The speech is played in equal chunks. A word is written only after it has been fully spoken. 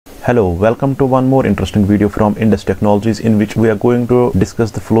Hello, welcome to one more interesting video from Indus Technologies, in which we are going to discuss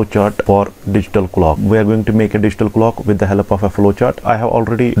the flowchart for digital clock. We are going to make a digital clock with the help of a flowchart. I have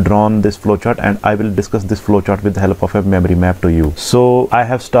already drawn this flowchart and I will discuss this flowchart with the help of a memory map to you. So I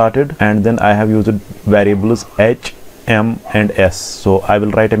have started and then I have used variables h, m and s. So I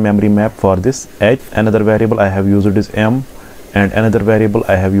will write a memory map for this h. Another variable I have used is m, and another variable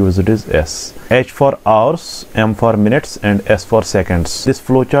I have used is s. H for hours, m for minutes and s for seconds. This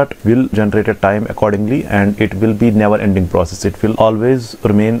flowchart will generate a time accordingly and it will be never ending process. It will always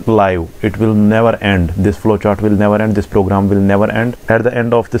remain live. It will never end. This flowchart will never end. This program will never end. At the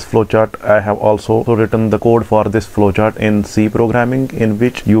end of this flowchart, I have also written the code for this flowchart in C programming, in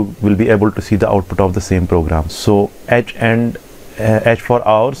which you will be able to see the output of the same program. So h for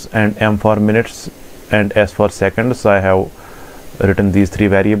hours and m for minutes and s for seconds. I have written these three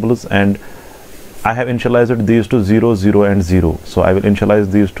variables and I have initialized these to 0, 0 and 0. So I will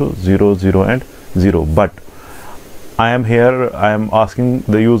initialize these to 0, 0 and 0. But I am asking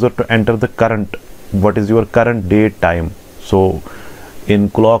the user to enter the current, what is your current date time. So in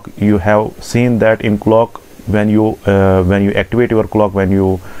clock, you have seen that in clock, when you activate your clock, when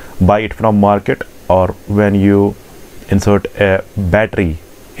you buy it from market, or when you insert a battery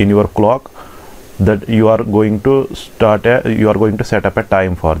in your clock, that you are going to set up a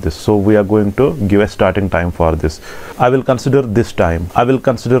time for this. So we are going to give a starting time for this. I will consider this time.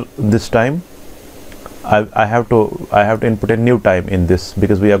 I have to input a new time in this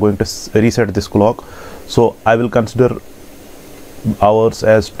because we are going to reset this clock. So I will consider hours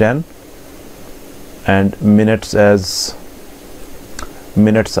as 10 and minutes as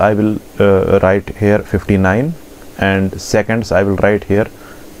I will write here 59, and seconds I will write here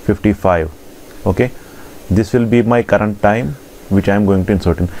 55. Okay, this will be my current time which I am going to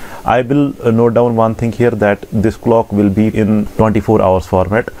insert in. I will note down one thing here, that this clock will be in 24 hours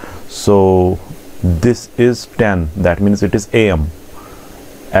format. So this is 10, that means it is AM,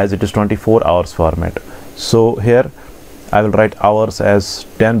 as it is 24 hours format. So here I will write hours as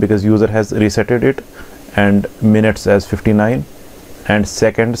 10 because user has resetted it, and minutes as 59 and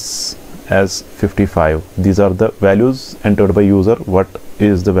seconds as 55. These are the values entered by user. What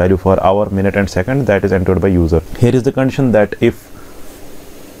is the value for hour, minute and second, that is entered by user. Here is the condition, that if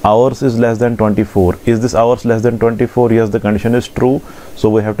hours is less than 24, is this hours less than 24? Yes, the condition is true, so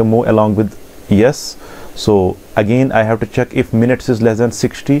we have to move along with yes. So again I have to check if minutes is less than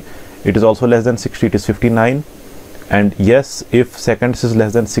 60, it is also less than 60, it is 59. And yes, if seconds is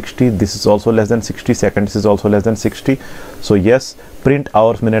less than 60, this is also less than 60, seconds is also less than 60. So yes, print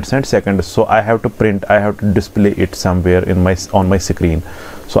hours, minutes and seconds. So I have to display it somewhere on my screen.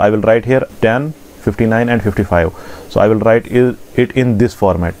 So I will write here 10, 59 and 55. So I will write it in this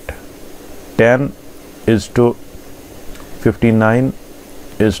format: 10 is to 59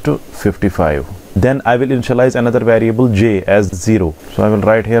 is to 55. Then I will initialize another variable j as 0. So I will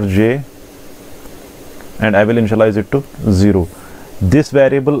write here j and I will initialize it to 0. This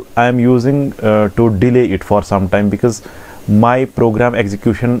variable I am using to delay it for some time, because my program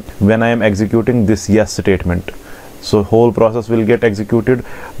execution, when I am executing this yes statement, so whole process will get executed,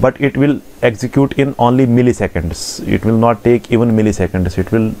 but it will execute in only milliseconds. It will not take even milliseconds.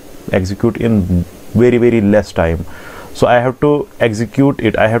 It will execute in very, very less time. So I have to execute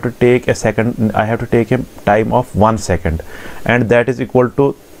it. I have to take a time of 1 second, and that is equal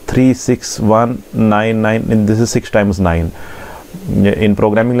to 36199, and this is 6 times 9. In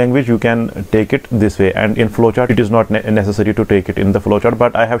programming language you can take it this way, and in flowchart it is not necessary to take it in the flowchart,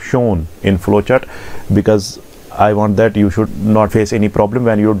 but I have shown in flowchart because I want that you should not face any problem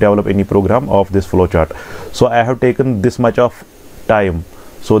when you develop any program of this flowchart. So I have taken this much of time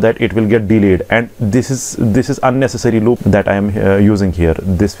so that it will get delayed, and this is unnecessary loop that I am using here.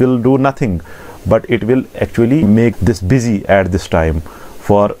 This will do nothing, but it will actually make this busy at this time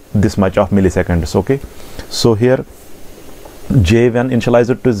for this much of milliseconds. Okay, so here j, when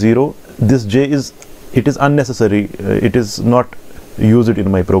initialized to 0, this j is unnecessary. It is not used in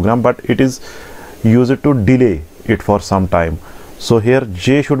my program, but it is used to delay it for some time. So here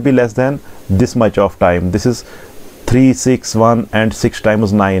j should be less than this much of time. This is 3, 6, 1 and 6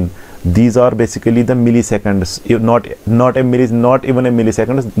 times 9. These are basically the milliseconds, not even a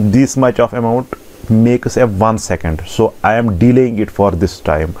millisecond. This much of amount makes a 1 second. So I am delaying it for this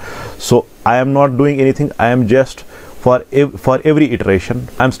time. So I am not doing anything. I am just for every iteration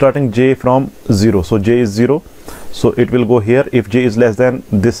I am starting j from 0. So j is 0, so it will go here. If j is less than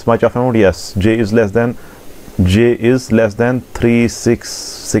this much of amount, yes, j is less than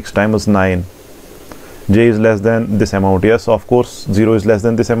 6 times 9. J is less than this amount. Yes, of course 0 is less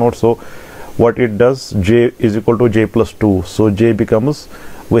than this amount. So what it does, j is equal to j plus 2. So j becomes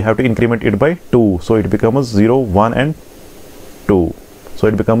we have to increment it by 2, so it becomes 0, 1 and 2. So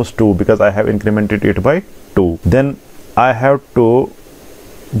it becomes 2 because I have incremented it by 2. Then I have to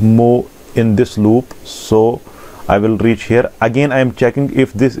move in this loop, so I will reach here. Again I am checking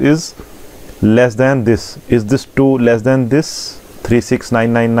if this is less than this. Is this 2 less than this?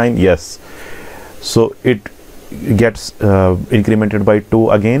 36999, yes. So it gets incremented by 2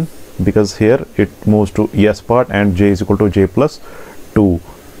 again, because here it moves to yes part and j is equal to j plus 2.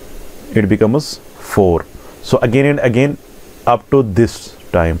 It becomes 4. So again and again up to this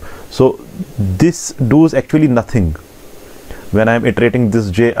time. So this does actually nothing. When I am iterating this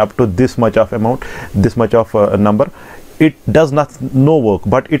j up to this much of amount, this much of a number, it does no work,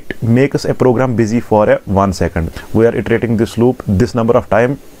 but it makes a program busy for 1 second. We are iterating this loop this number of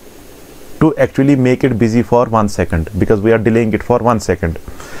time to actually make it busy for 1 second, because we are delaying it for 1 second.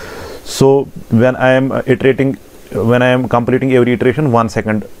 So when I am when I am completing every iteration, 1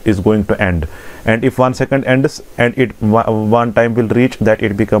 second is going to end, and if 1 second ends and it one time will reach, that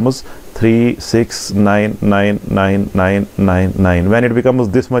it becomes 3699999. When it becomes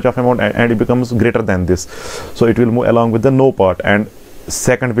this much of amount and it becomes greater than this, so it will move along with the no part, and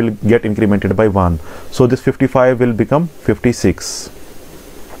second will get incremented by 1. So this 55 will become 56.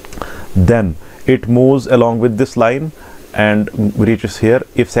 Then it moves along with this line and reaches here.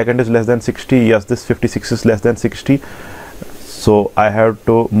 If second is less than 60, yes, this 56 is less than 60, so I have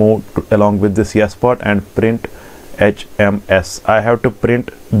to move along with this yes part and print HMS. I have to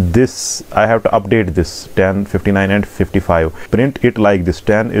print this, I have to update this 10, 59 and 55. Print it like this: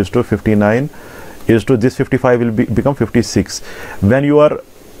 10 is to 59 is to this 55 will become 56. When you are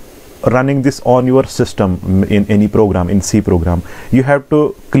running this on your system in any program, in C program, you have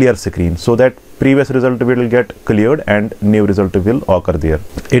to clear screen, so that previous result will get cleared and new result will occur there.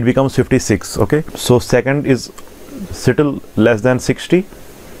 It becomes 56. Okay, so second is still less than 60.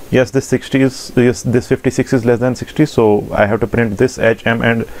 Yes, this 60 is, yes, this 56 is less than 60, so I have to print this HM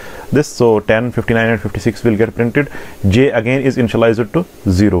and this. So 10, 59 and 56 will get printed. J again is initialized to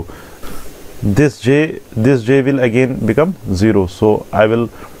 0. This J will again become 0, so I will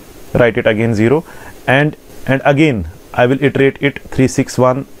write it again 0, and again I will iterate it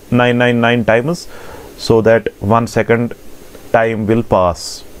 361999 times, so that 1 second time will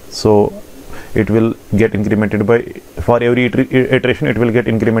pass. So it will get incremented by, for every iteration it will get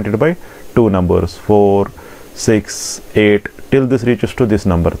incremented by 2 numbers, 4, 6, 8, till this reaches to this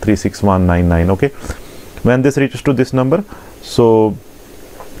number 36199. Okay, when this reaches to this number, so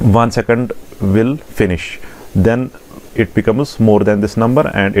 1 second will finish, then it becomes more than this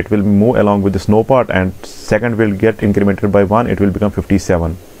number and it will move along with this no part, and second will get incremented by 1, it will become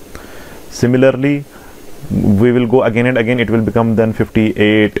 57. Similarly we will go again and again, it will become then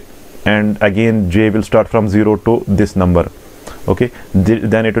 58, and again j will start from 0 to this number. Okay,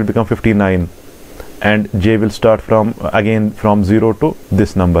 then it will become 59, and j will start from again from 0 to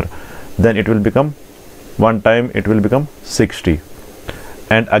this number, then it will become, one time it will become 60,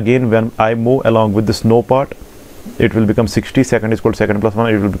 and again when I move along with this no part, it will become 60. Second is called second plus 1,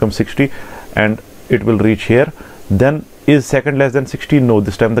 it will become 60, and it will reach here. Then is second less than 60? No,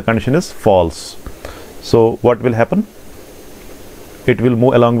 this time the condition is false. So what will happen? It will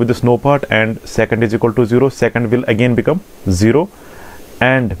move along with this no part, and second is equal to 0. Second will again become 0,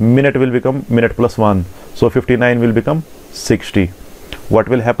 and minute will become minute plus 1, so 59 will become 60. What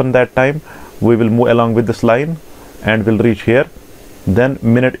will happen that time? We will move along with this line and will reach here. Then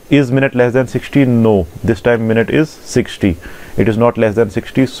minute, is minute less than 60? No, this time minute is 60. It is not less than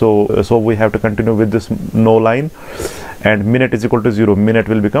 60, so we have to continue with this no line, and minute is equal to 0. Minute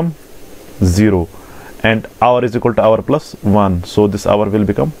will become 0, and hour is equal to hour plus 1, so this hour will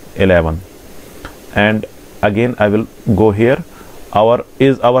become 11. And again I will go here. Hour,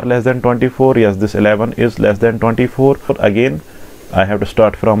 is hour less than 24? Yes, this 11 is less than 24. Again I have to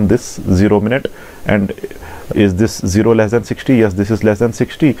start from this 0 minute, and is this 0 less than 60? Yes, this is less than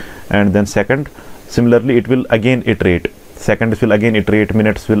 60. And then second, similarly it will again iterate. Seconds will again iterate,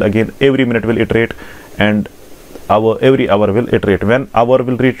 minutes will again, every minute will iterate, and every hour will iterate. When hour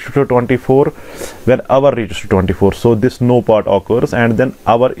will reach to 24, when hour reaches to 24, so this no part occurs, and then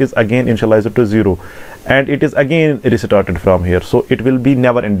hour is again initialized to 0, and it is again restarted from here. So it will be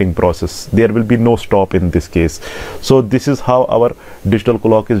never ending process. There will be no stop in this case. So this is how our digital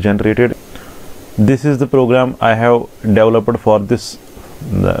clock is generated. This is the program I have developed for this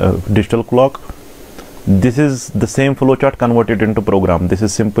digital clock. This is the same flowchart converted into program. This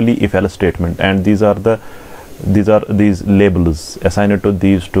is simply if else statement, and these are these labels assigned to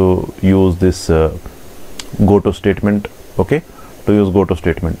these to use this go to statement. Okay, to use go to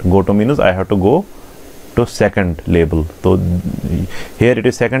statement. Go to means I have to go to second label. So here it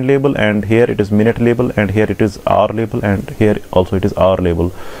is second label, and here it is minute label, and here it is hour label, and here also it is hour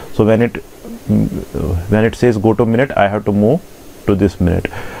label. So when it says go to minute, I have to move to this minute.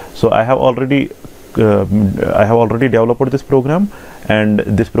 So I have already developed this program, and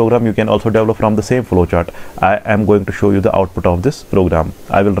this program you can also develop from the same flowchart. I am going to show you the output of this program.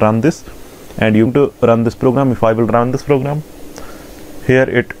 I will run this, and you need to run this program. If I will run this program, here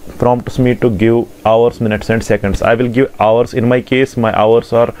it prompts me to give hours, minutes and seconds. I will give hours. In my case, my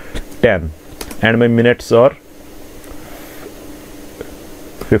hours are 10 and my minutes are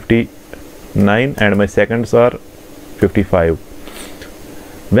 59 and my seconds are 55.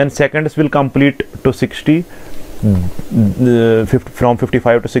 When seconds will complete to 60, from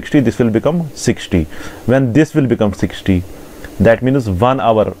 55 to 60, this will become 60. When this will become 60, that means 1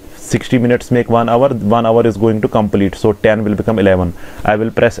 hour, 60 minutes make 1 hour, 1 hour is going to complete. So 10 will become 11. I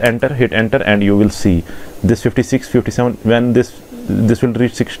will press enter, hit enter, and you will see this 56, 57. When this will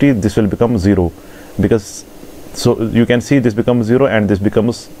reach 60, this will become 0, because so you can see this becomes 0 and this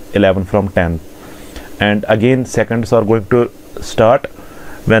becomes 11 from 10. And again seconds are going to start.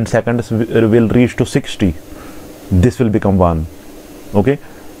 When seconds will reach to 60, this will become 1. Okay,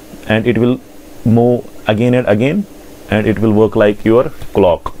 and it will move again and again, and it will work like your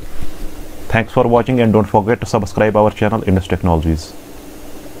clock. Thanks for watching, and don't forget to subscribe our channel Indus Technologies.